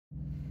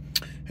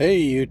Hey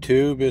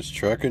YouTube, it's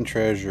Truck and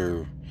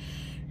Treasure.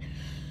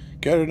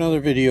 Got another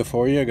video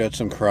for you. I got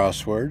some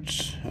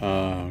crosswords.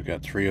 I've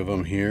got 3 of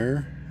them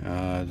here.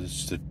 This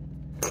is the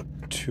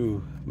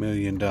 $2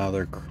 million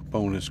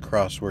bonus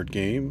crossword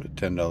game, a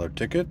 $10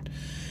 ticket.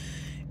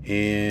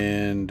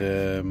 And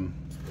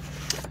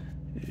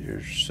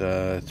there's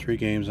 3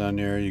 games on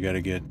there. You got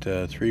to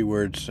get 3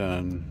 words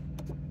on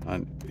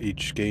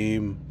each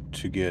game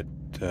to get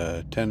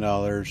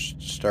 $10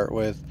 to start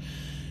with.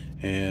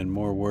 And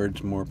more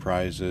words, more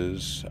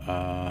prizes.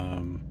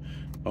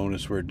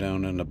 Bonus word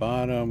down on the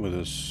bottom with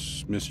a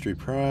mystery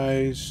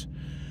prize.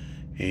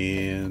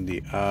 And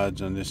the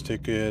odds on this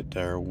ticket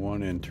are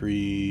 1 in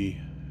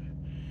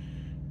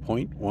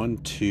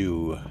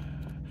 3.12.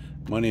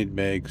 Money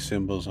bag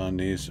symbols on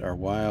these are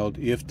wild.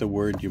 If the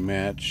word you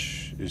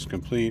match is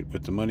complete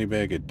with the money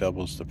bag, it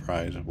doubles the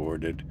prize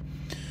awarded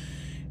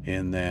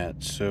in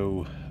that.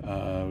 So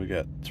we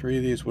got 3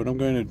 of these. What I'm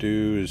going to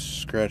do is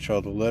scratch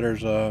all the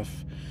letters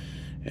off,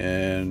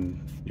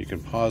 and you can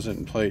pause it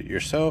and play it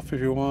yourself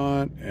if you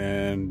want,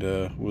 and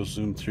we'll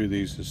zoom through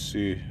these to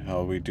see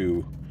how we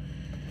do.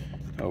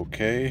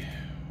 Okay,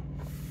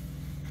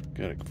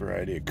 got a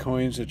variety of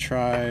coins to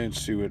try and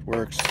see what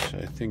works.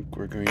 I think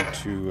we're going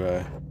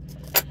to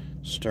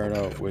start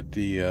out with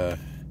the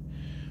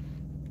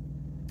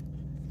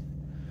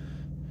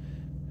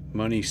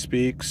Money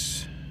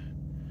Speaks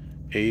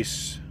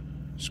Ace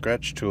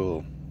scratch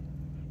tool.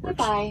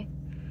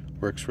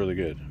 Works really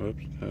good.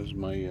 Whoops, that was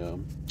my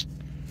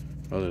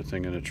other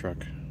thing in the truck.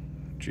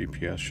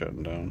 GPS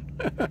shutting down.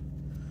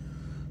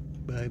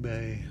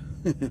 Bye.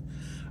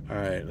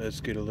 Alright, let's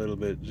get a little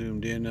bit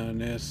zoomed in on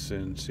this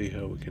and see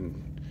how we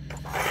can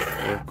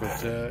work with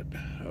that.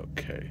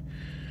 Okay,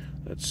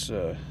 let's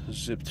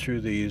zip through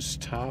these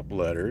top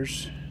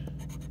letters.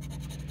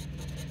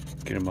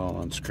 Get them all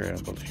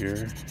unscrambled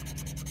here.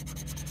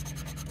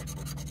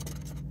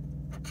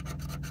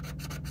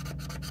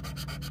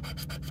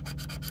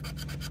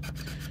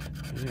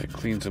 It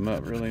cleans them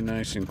up really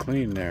nice and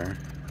clean there.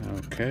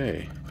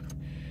 Okay,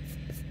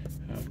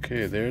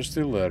 there's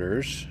the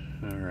letters.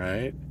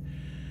 Alright,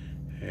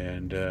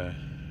 and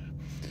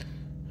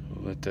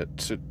we'll let that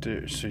sit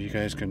there so you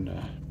guys can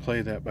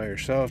play that by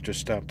yourself.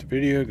 Just stop the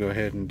video, go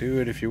ahead and do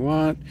it if you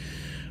want.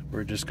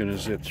 We're just going to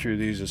zip through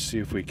these and see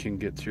if we can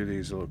get through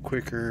these a little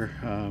quicker.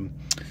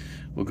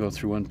 We'll go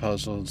through one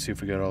puzzle and see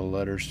if we got all the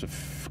letters to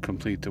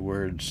complete the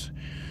words.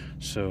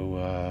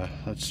 So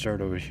let's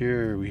start over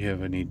here. We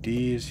have any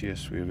D's?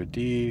 Yes, we have a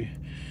D.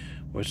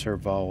 What's our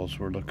vowels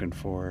we're looking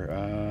for?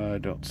 I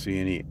don't see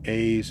any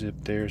A's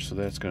up there, so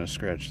that's going to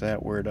scratch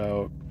that word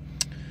out.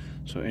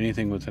 So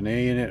anything with an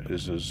A in it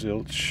is a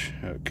zilch.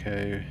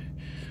 Okay,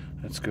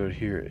 let's go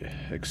here.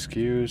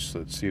 Excuse.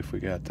 Let's see if we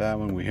got that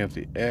one. We have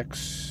the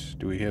X.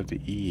 Do we have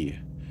the E?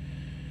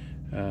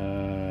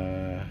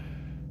 Well,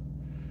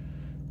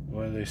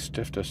 they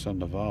stiffed us on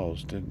the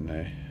vowels, didn't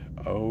they?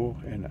 O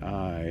and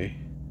I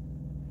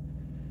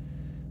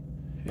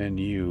and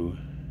U.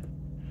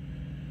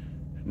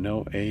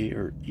 No A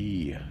or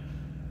E.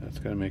 That's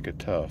going to make it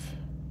tough.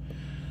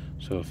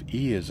 So if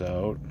E is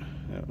out,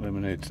 that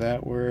eliminates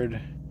that word.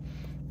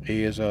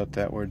 A is out,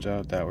 that word's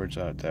out, that word's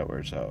out, that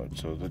word's out.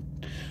 So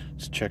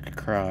let's check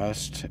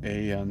across.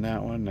 A on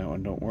that one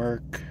don't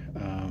work.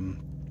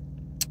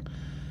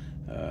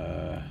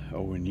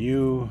 O and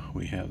U,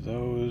 we have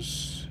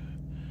those.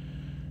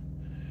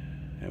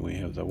 And we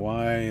have the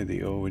Y,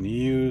 the O and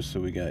U, so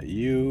we got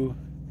U.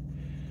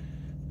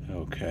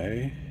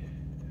 Okay.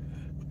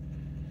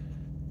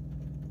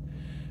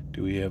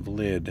 Do we have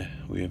lid?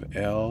 We have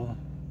L,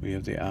 we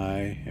have the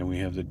I, and we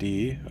have the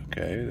D.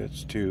 Okay,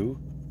 that's 2.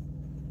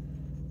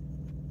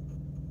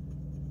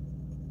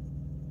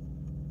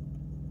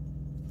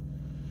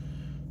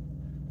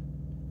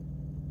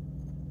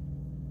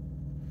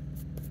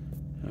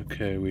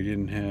 Okay, we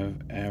didn't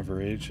have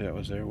average, that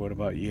was there. What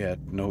about yet?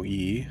 No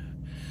E.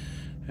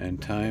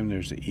 And time,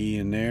 there's an E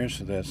in there,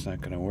 so that's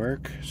not going to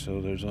work. So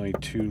there's only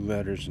 2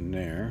 letters in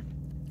there.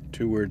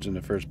 2 words in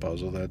the first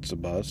puzzle, that's a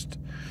bust.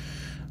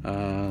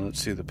 Let's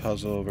see the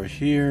puzzle over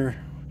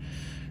here.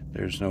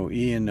 There's no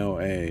E and no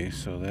A,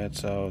 so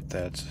that's out.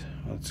 Let's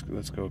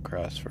go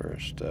across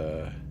first.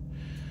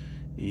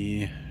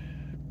 E,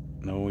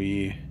 no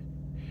E.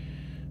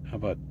 How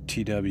about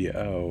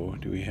TWO?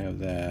 Do we have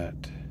that?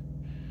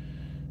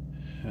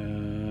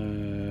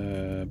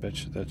 I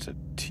bet you that's a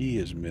T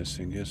is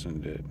missing,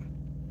 isn't it?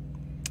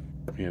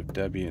 We have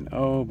W and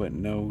O, but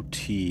no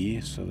T,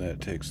 so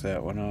that takes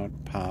that one out.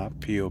 Pop,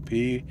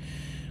 P-O-P.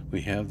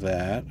 We have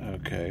that.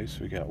 Okay,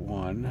 so we got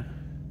one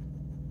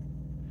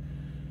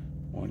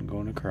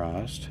going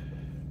across.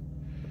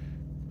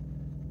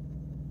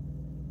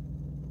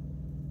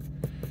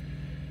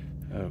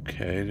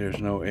 Okay, there's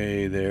no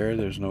A there,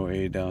 there's no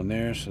A down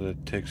there, so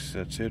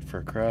that's it for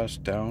across.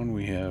 Down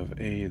we have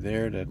A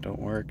there, that don't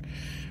work.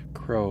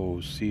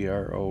 Crow,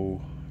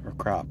 C-R-O, or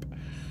crop,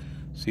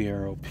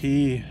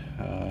 C-R-O-P,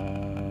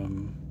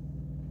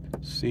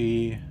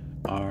 C-R-O-P.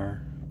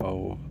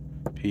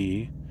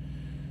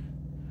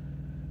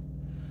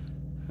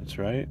 That's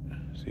right,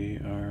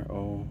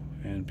 C-R-O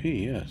and and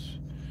P, yes.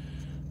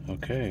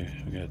 Okay,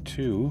 we got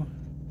two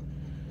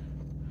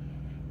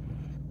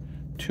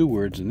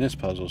words in this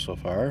puzzle so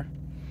far.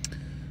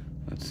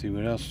 Let's see,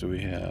 what else do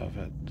we have?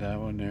 That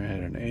one there had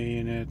an A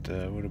in it.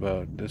 What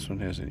about this one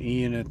has an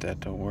E in it?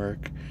 That don't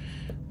work.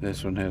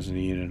 This one has an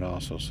E in it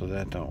also, so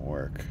that don't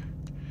work.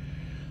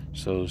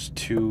 So there's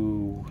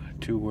two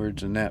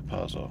words in that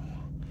puzzle.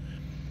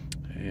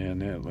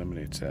 And that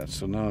eliminates that.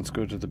 So now let's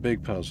go to the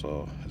big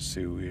puzzle. Let's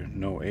see, we have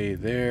no A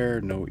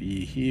there, no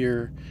E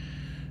here.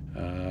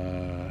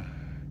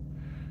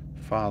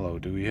 Follow.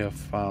 Do we have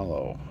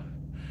follow?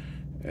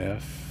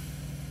 F-L-O-W.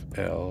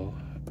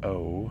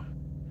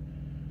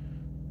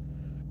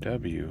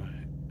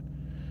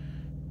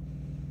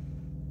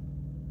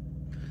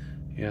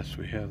 Yes,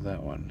 we have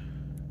that one.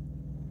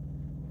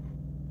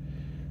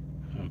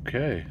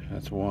 Okay,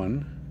 that's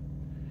one.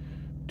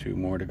 Two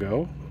more to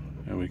go,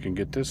 and we can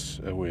get this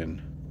a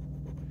win.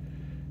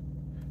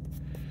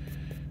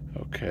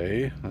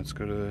 Okay, let's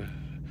go to,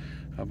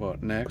 how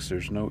about next?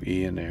 There's no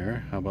E in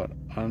there. How about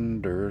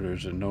under?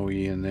 There's a no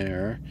E in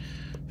there.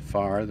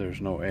 Far,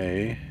 there's no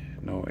A.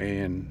 No A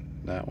in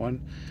that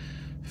one.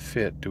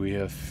 Fit, do we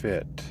have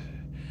fit?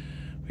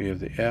 We have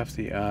the F,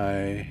 the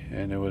I,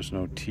 and there was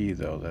no T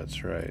though,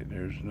 that's right.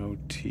 There's no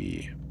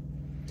T.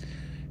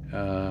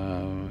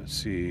 Let's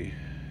see.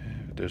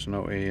 There's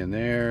no A in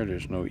there.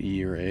 There's no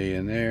E or A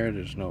in there.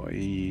 There's no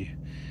E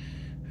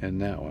in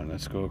that one.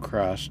 Let's go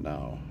across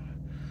now.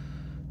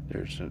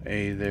 There's an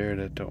A there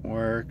that don't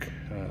work.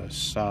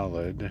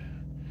 Solid.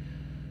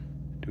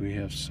 Do we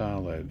have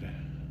solid?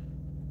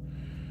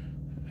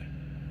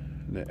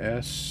 The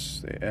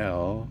S, the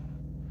L.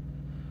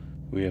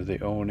 We have the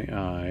O and the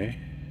I.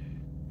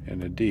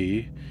 And the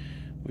D.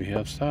 We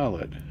have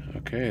solid.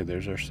 Okay,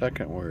 there's our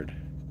second word.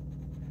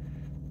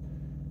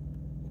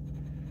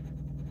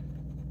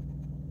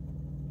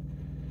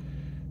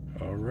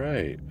 All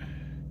right.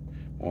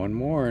 One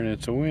more and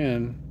it's a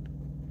win.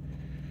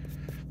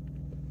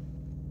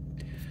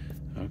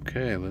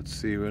 Okay, let's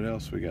see what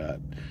else we got.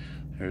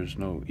 There's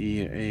no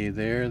E, A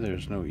there.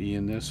 There's no E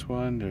in this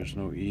one. There's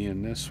no E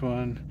in this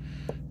one.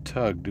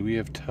 Tug. Do we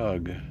have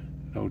tug?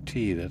 No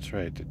T. That's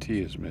right. The T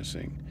is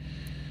missing.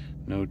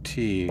 No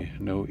T.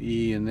 No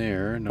E in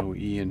there. No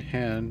E in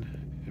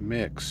hen.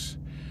 Mix.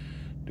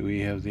 Do we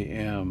have the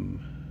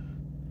M?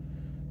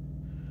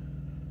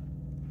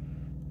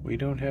 We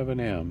don't have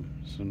an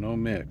M, so no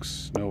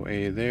mix. No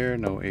A there.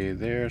 No A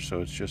there.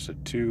 So it's just a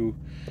 2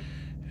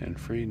 and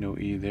free. No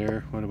E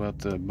there. What about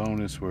the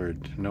bonus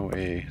word? No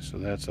A. So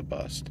that's a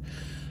bust.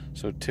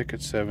 So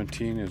ticket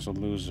 17 is a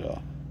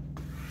loser.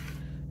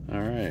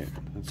 All right,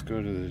 let's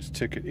go to this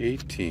ticket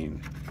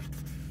 18.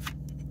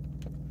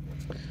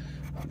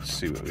 Let's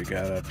see what we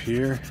got up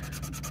here.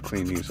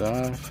 Clean these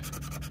off.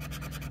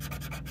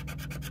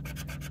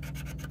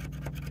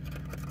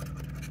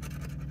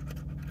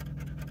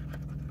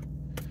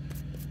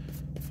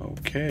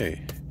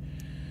 Okay.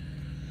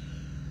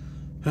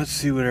 Let's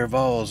see what our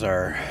vowels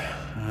are.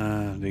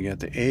 They got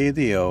the A,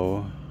 the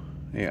O,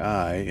 the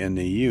I, and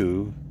the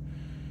U.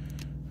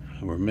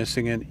 We're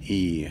missing an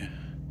E.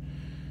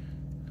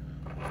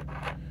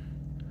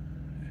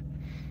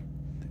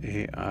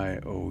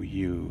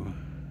 A-I-O-U.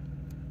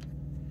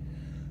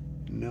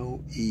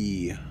 No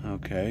E.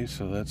 Okay,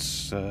 so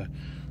let's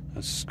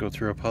go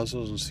through our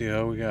puzzles and see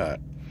how we got.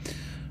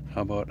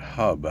 How about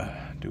hub?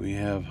 Do we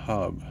have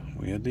hub?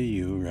 We have the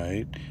U,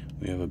 right?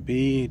 We have a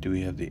B. Do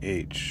we have the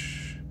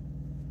H?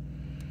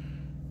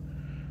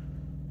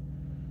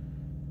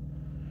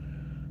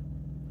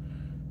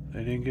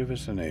 They didn't give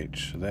us an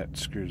H, so that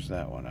screws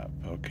that one up.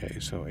 Okay,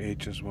 so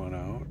H is one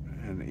out,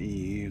 and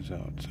E is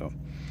out. So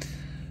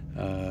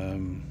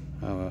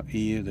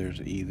E, there's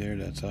an E there,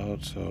 that's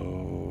out.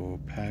 So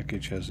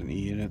package has an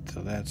E in it,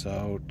 so that's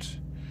out.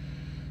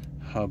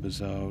 Hub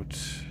is out,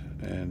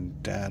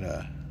 and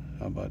data.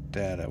 How about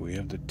data? We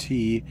have the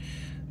T,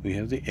 we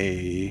have the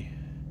A,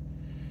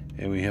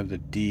 and we have the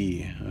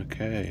D.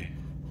 Okay.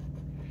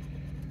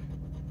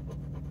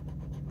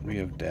 We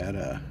have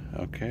data.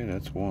 Okay,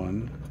 that's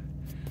one.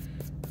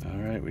 All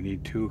right, we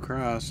need 2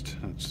 across.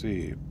 Let's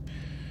see.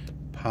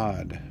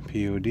 Pod.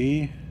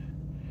 P-O-D.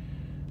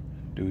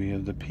 Do we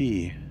have the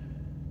P?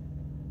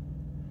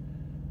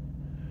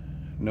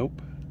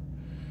 Nope.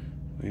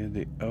 We have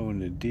the O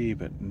and the D,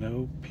 but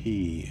no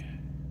P.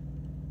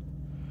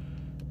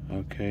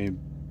 Okay.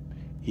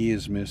 E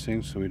is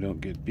missing, so we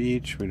don't get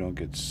beach. We don't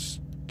get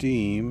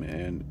steam.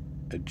 And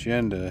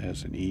agenda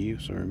has an E,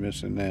 so we're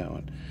missing that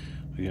one.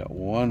 We got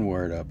one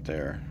word up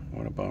there.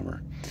 What a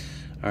bummer.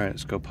 All right,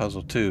 let's go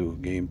puzzle 2.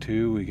 Game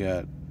 2, we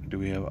got, do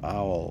we have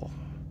owl?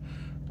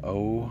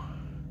 O-W.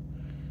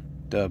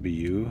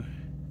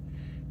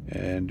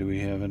 And do we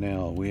have an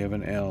L? We have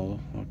an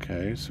L.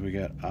 Okay, so we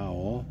got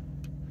owl.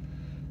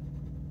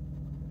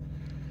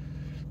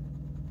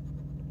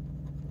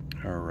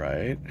 All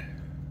right.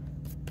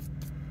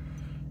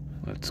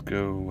 Let's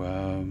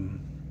go,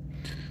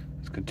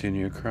 let's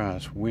continue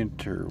across.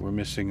 Winter, we're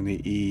missing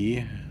the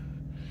E.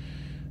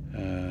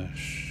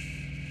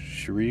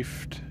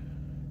 Shrift.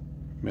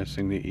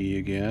 Missing the E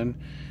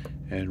again,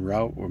 And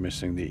route, we're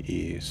missing the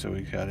E. So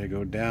we gotta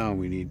go down.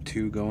 We need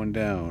 2 going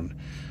down.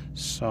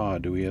 Saw,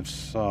 do we have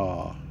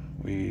saw?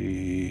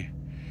 We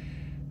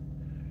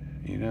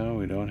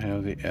don't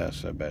have the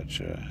S, I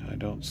betcha. I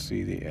don't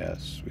see the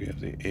S. We have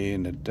the A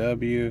and the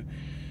W,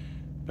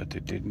 but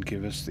they didn't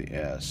give us the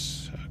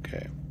S.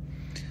 Okay.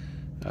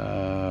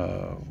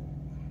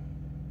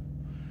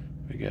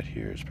 We got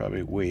here is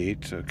probably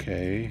wait.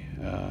 Okay.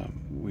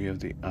 We have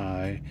the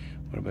I.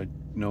 What about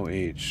no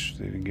H?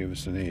 They didn't give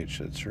us an H.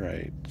 That's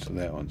right. So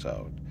that one's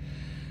out.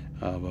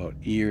 About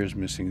ear is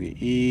missing the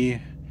E.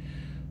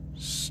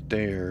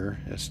 Stare,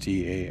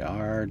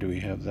 S-T-A-R. Do we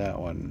have that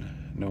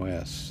one? No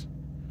S.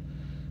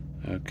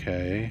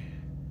 Okay.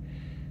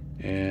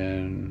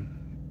 And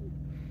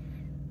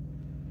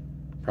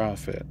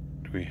profit.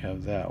 Do we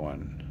have that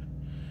one?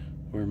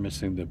 We're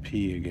missing the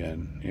P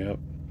again. Yep.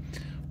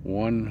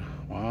 1.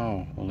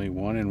 Wow. Only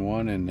 1 and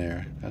 1 in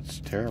there. That's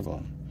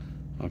terrible.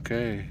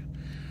 Okay.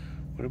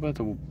 What about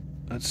the...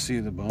 Let's see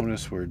the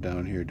bonus word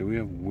down here. Do we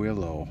have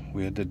willow?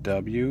 We had the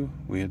W.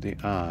 We had the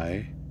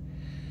I.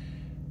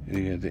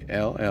 We have the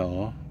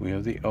LL. We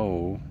have the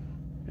O.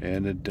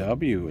 And the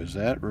W. Is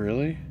that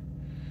really?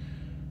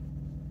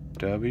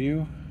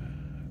 W.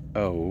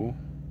 O.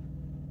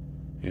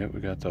 Yep,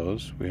 we got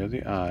those. We have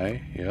the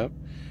I. Yep.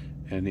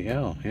 And the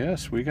L.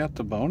 Yes, we got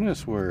the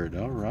bonus word.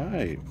 All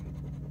right.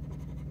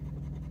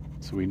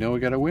 So we know we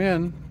got to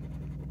win.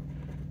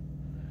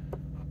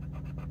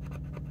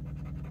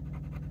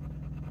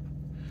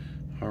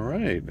 All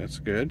right, that's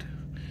good.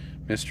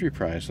 Mystery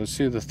prize. Let's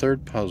see the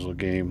third puzzle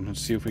game.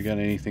 Let's see if we got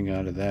anything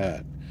out of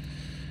that.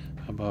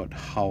 How about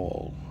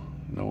howl?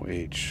 No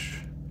H.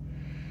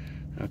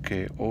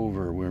 Okay,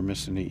 over. We're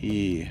missing the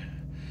E.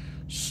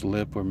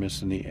 Slip. We're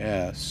missing the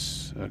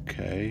S.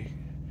 Okay.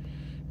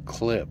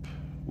 Clip.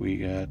 We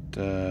got,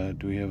 do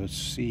we have a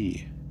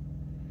C?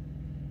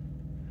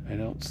 I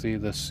don't see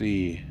the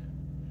C.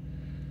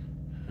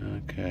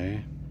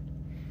 Okay.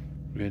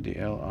 We had the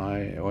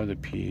L-I or the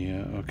P.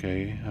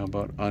 Okay. How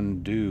about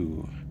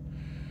undo?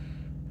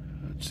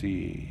 Let's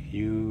see.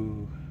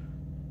 U.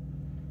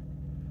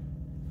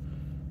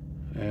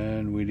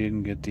 And we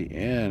didn't get the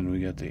N. We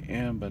got the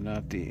M, but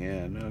not the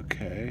N.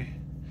 Okay.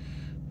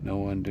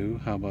 No undo.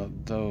 How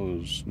about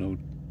those? No.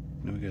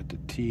 We got the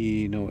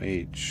T. No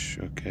H.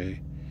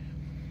 Okay.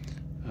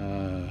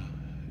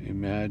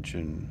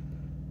 Imagine.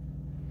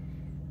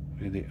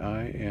 We had the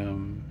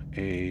I-M-A-G.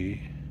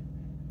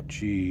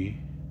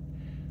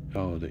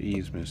 Oh, the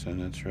E's missing.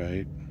 That's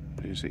right.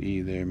 There's the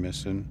E there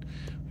missing.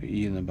 The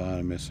E in the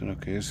bottom missing.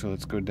 Okay, so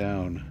let's go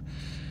down.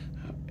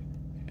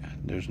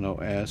 There's no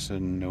S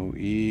and no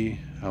E.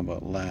 How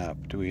about lap?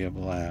 Do we have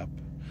lap?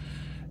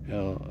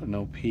 L,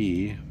 no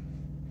P.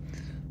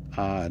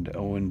 Odd.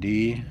 O and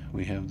D.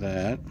 We have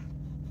that.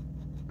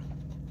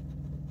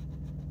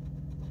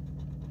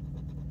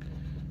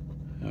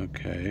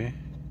 Okay.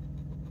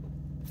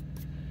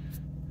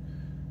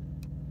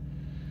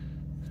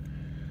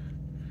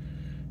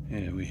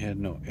 Yeah, we had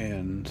no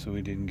N, so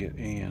we didn't get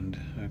and.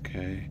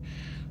 Okay.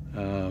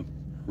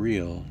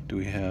 Real. Do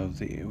we have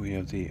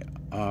the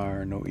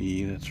R, no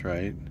E, that's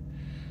right.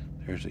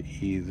 There's an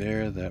E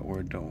there, that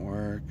word don't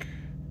work.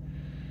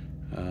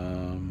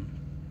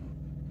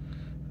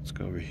 Let's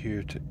go over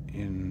here to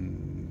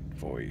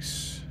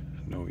invoice.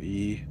 No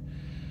E.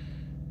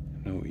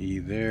 No E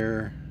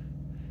there.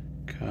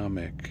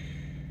 Comic.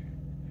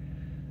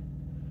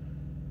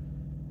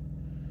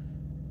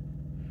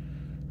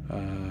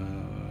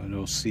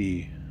 No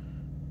C.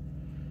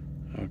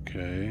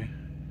 Okay.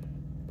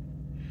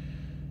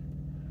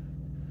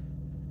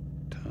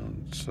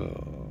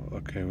 So,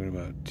 okay, what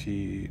about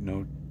T?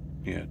 No,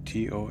 yeah,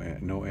 T-O-N,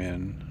 no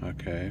N.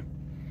 Okay.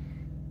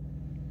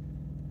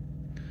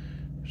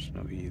 There's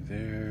no E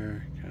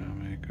there.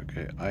 Comic.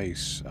 Okay.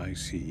 Ice.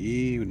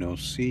 I-C-E. No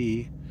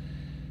C.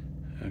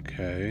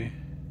 Okay.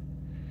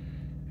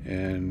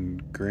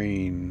 And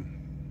grain.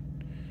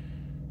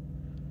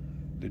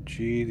 The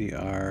G, the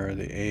R,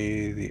 the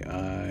A, the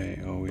I.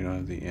 Oh, we don't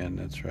have the N.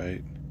 That's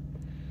right.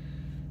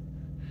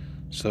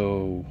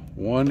 So,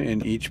 1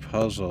 in each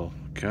puzzle.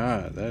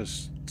 God,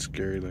 that's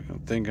scary looking.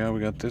 Thank God we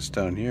got this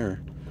down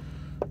here.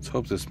 Let's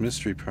hope this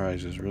mystery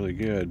prize is really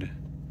good.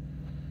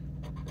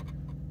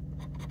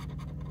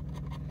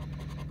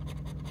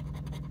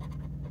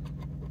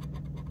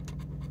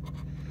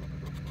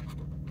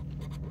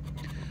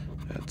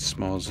 That's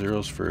small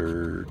zeros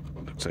for,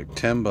 looks like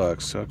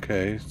 $10.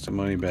 Okay, it's a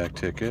money back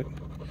ticket.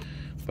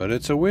 But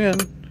it's a win.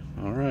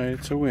 Alright,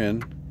 it's a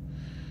win.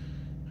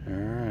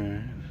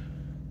 Alright.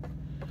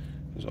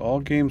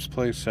 All games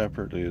play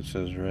separately, it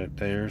says right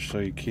there, so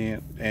you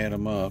can't add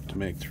them up to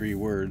make 3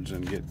 words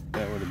and get,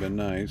 that would have been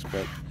nice,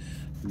 but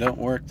it don't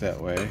work that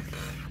way.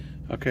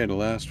 Okay, the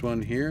last one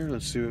here,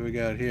 let's see what we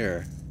got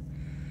here.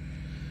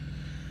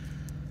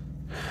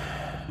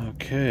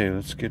 Okay,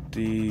 let's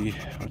see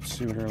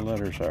what our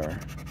letters are.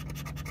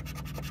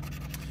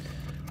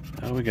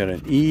 Now we got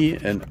an E,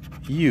 an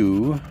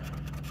U,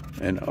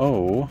 an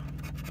O,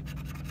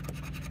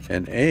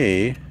 an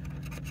A,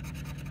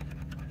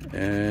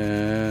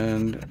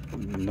 and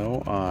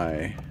no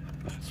I.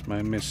 That's What's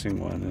my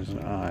missing one? Is an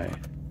I.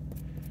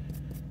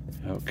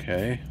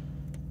 Okay.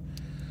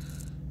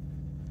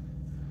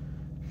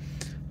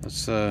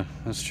 Let's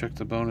check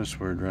the bonus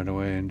word right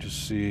away and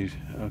just see.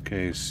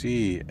 Okay,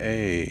 C,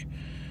 A.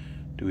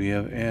 Do we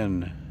have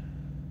N?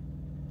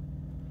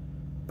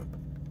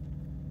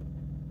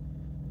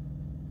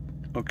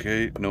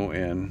 Okay, no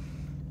N.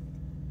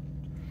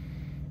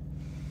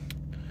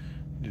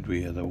 Did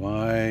we have the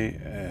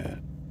Y?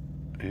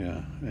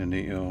 Yeah, and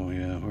the O.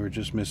 Yeah, we're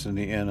just missing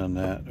the N on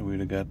that. We'd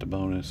have got the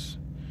bonus.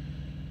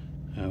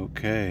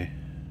 Okay.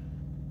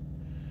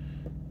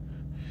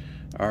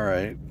 All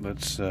right.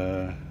 Let's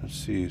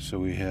see. So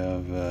we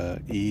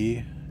have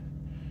E,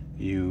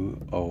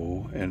 U,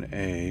 O, and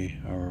A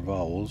are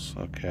vowels.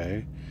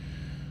 Okay.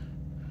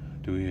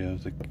 Do we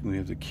have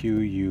the Q,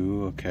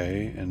 U?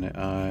 Okay, and the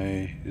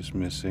I is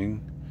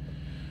missing,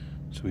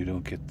 so we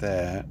don't get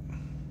that.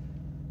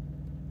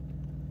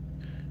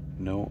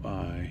 No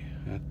I.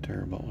 That's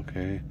terrible.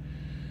 Okay.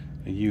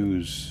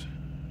 U's.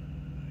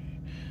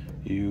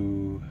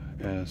 U,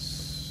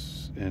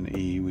 S, and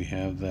E. We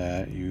have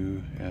that.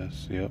 U,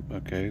 S. Yep.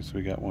 Okay. So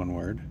we got one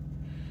word.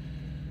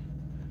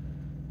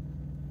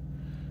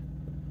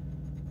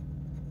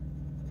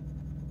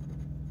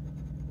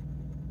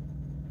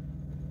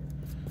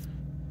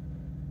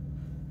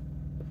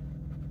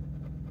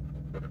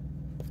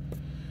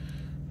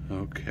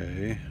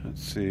 Okay.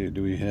 Let's see.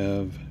 Do we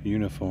have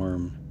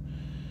uniform?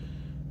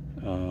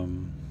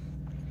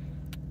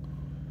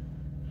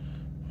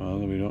 Well,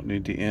 we don't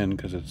need the N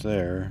because it's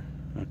there.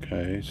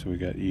 Okay, so we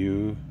got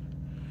U.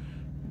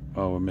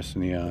 Oh, we're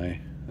missing the I.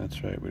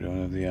 That's right, we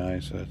don't have the I,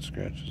 so that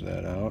scratches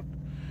that out.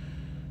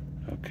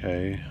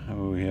 Okay,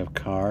 we have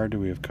car. Do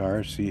we have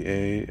car?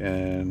 C-A,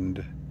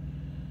 and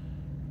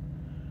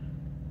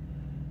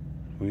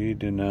we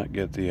did not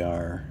get the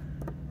R.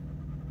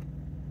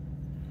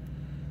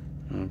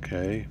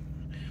 Okay,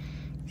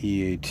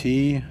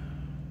 E-A-T.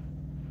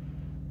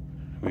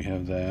 We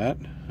have that.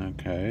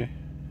 Okay.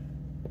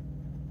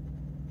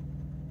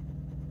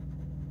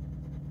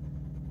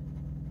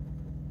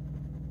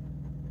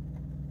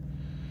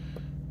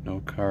 No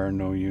car,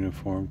 no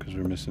uniform because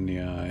we're missing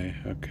the I.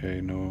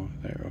 Okay, no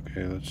there.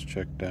 Okay, let's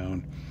check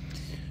down.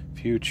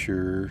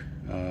 Future.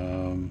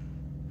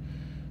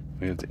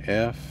 We have the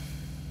F.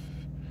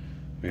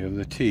 We have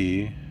the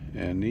T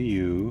and the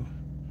U.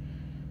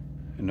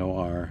 And no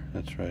R.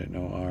 That's right,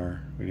 no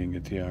R. We didn't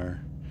get the R.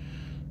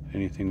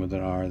 Anything with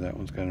an R, that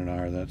one's got an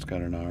R, that's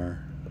got an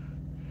R.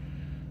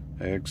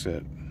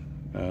 Exit.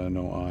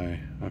 No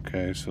I.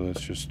 Okay, so that's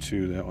just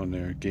 2, that one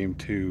there. Game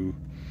 2.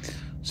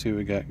 See what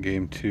we got in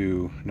game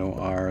 2. No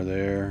R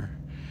there.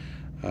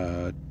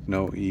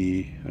 No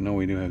E. No,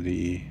 we do have the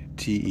E.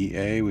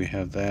 T-E-A, we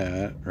have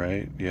that,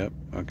 right? Yep,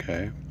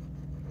 okay.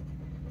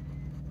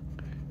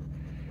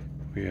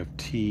 We have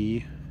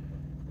T.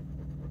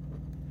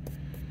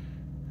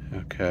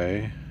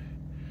 Okay.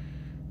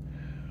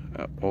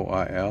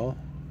 O-I-L.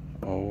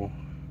 Oh,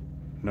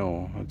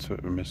 no, that's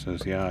what we're missing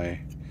is the I.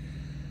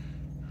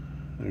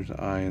 There's an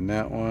I in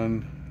that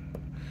one.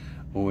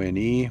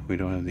 O-N-E, we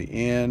don't have the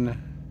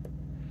N.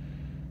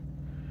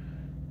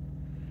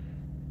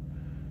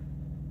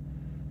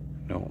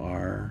 No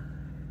R,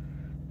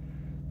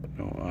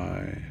 no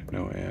I,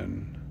 no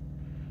N,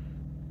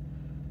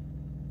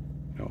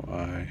 no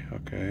I.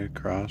 Okay,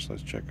 cross,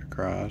 let's check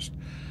across.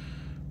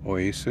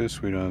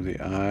 Oasis, we don't have the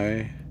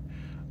I.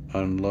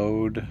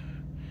 Unload,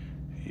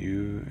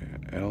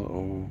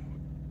 U-L-O-A-D,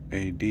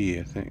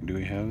 I think. Do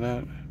we have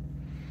that?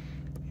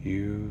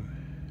 U-L-O-A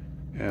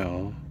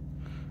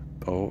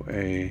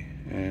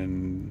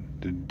and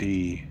the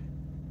D.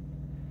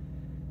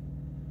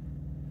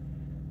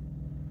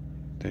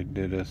 They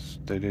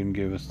didn't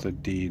give us the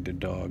D, the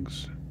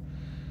dogs.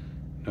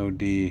 No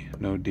D,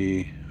 no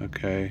D,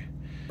 okay.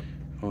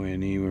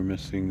 O-N-E, we're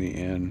missing the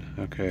N.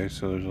 Okay,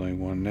 so there's only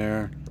one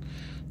there.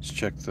 Let's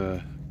check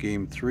the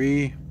game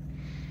 3.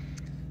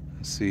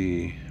 Let's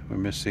see, we're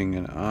missing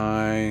an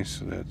I,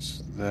 so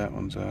that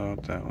one's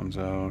out, that one's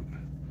out.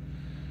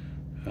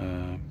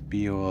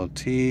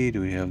 B-O-L-T,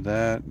 do we have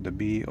that? The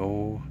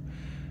B-O-L,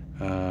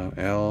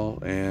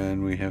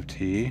 and we have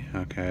T,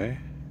 okay.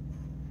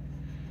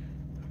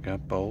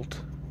 Got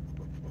bolt.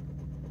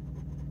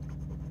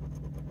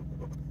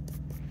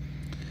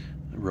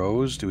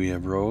 Rose, do we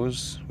have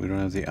rose? We don't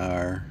have the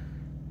R.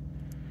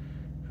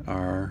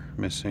 R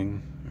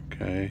missing,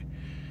 okay.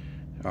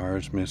 R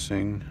is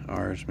missing,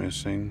 R is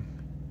missing.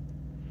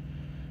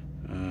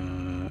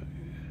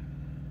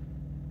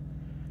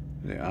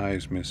 The I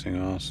is missing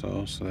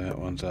also, so that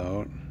one's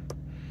out.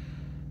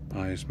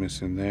 I is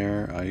missing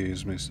there, I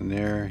is missing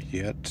there,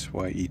 yet,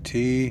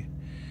 Y-E-T.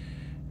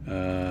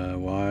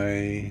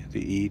 Y,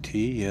 the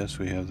E-T, yes,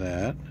 we have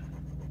that.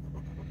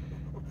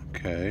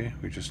 Okay,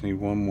 we just need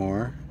one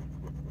more.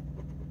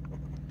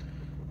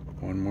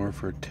 One more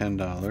for $10.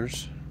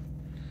 How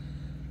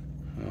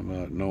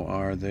about no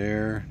R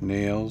there?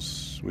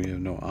 Nails, we have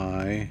no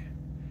I.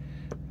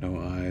 No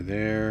I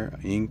there.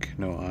 Ink,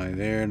 no I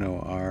there, no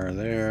R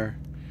there.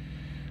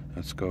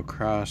 Let's go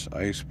across.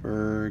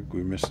 Iceberg,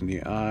 we're missing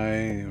the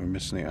I. We're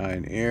missing the I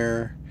in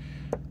air.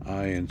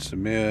 I in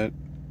submit.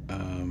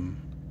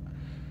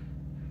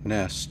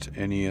 Nest,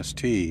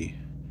 N-E-S-T.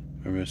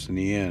 We're missing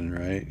the N,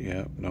 right?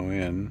 Yep, no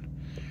N.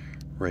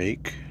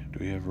 Rake. Do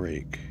we have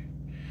rake?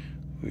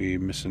 We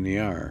missing the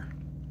R.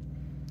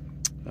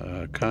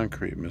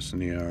 Concrete, missing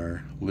the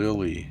R.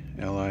 Lily,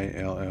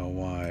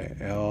 L-I-L-L-Y.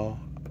 L.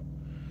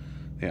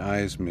 The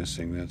I's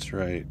missing, that's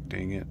right.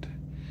 Dang it.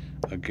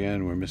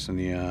 Again, we're missing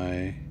the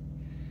I.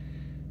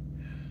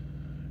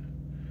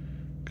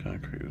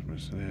 Concrete was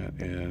missing that.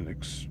 And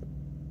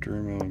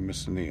extremo,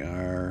 missing the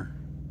R.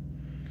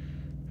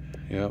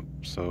 Yep,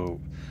 so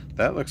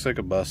that looks like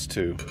a bust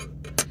too.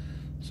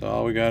 So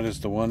all we got is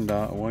the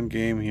one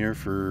game here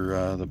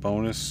for the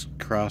bonus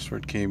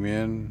crossword came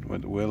in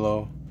with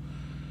Willow.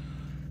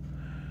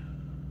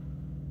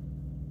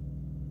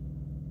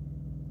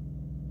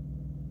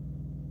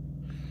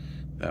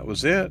 That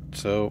was it.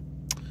 So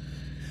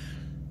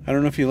I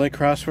don't know if you like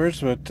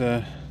crosswords, but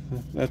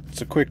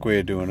that's a quick way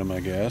of doing them, I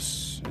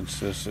guess.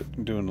 It's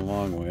just doing the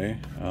long way.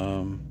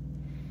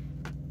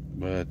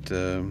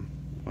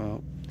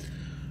 Well,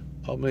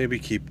 I'll maybe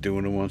keep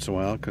doing it once in a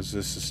while, because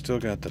this has still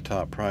got the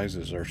top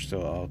prizes are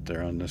still out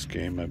there on this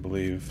game, I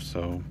believe.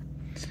 So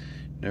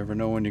never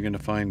know when you're going to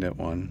find that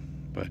one.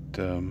 But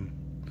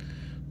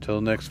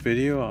till next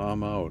video,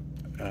 I'm out.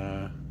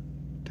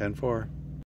 10-4.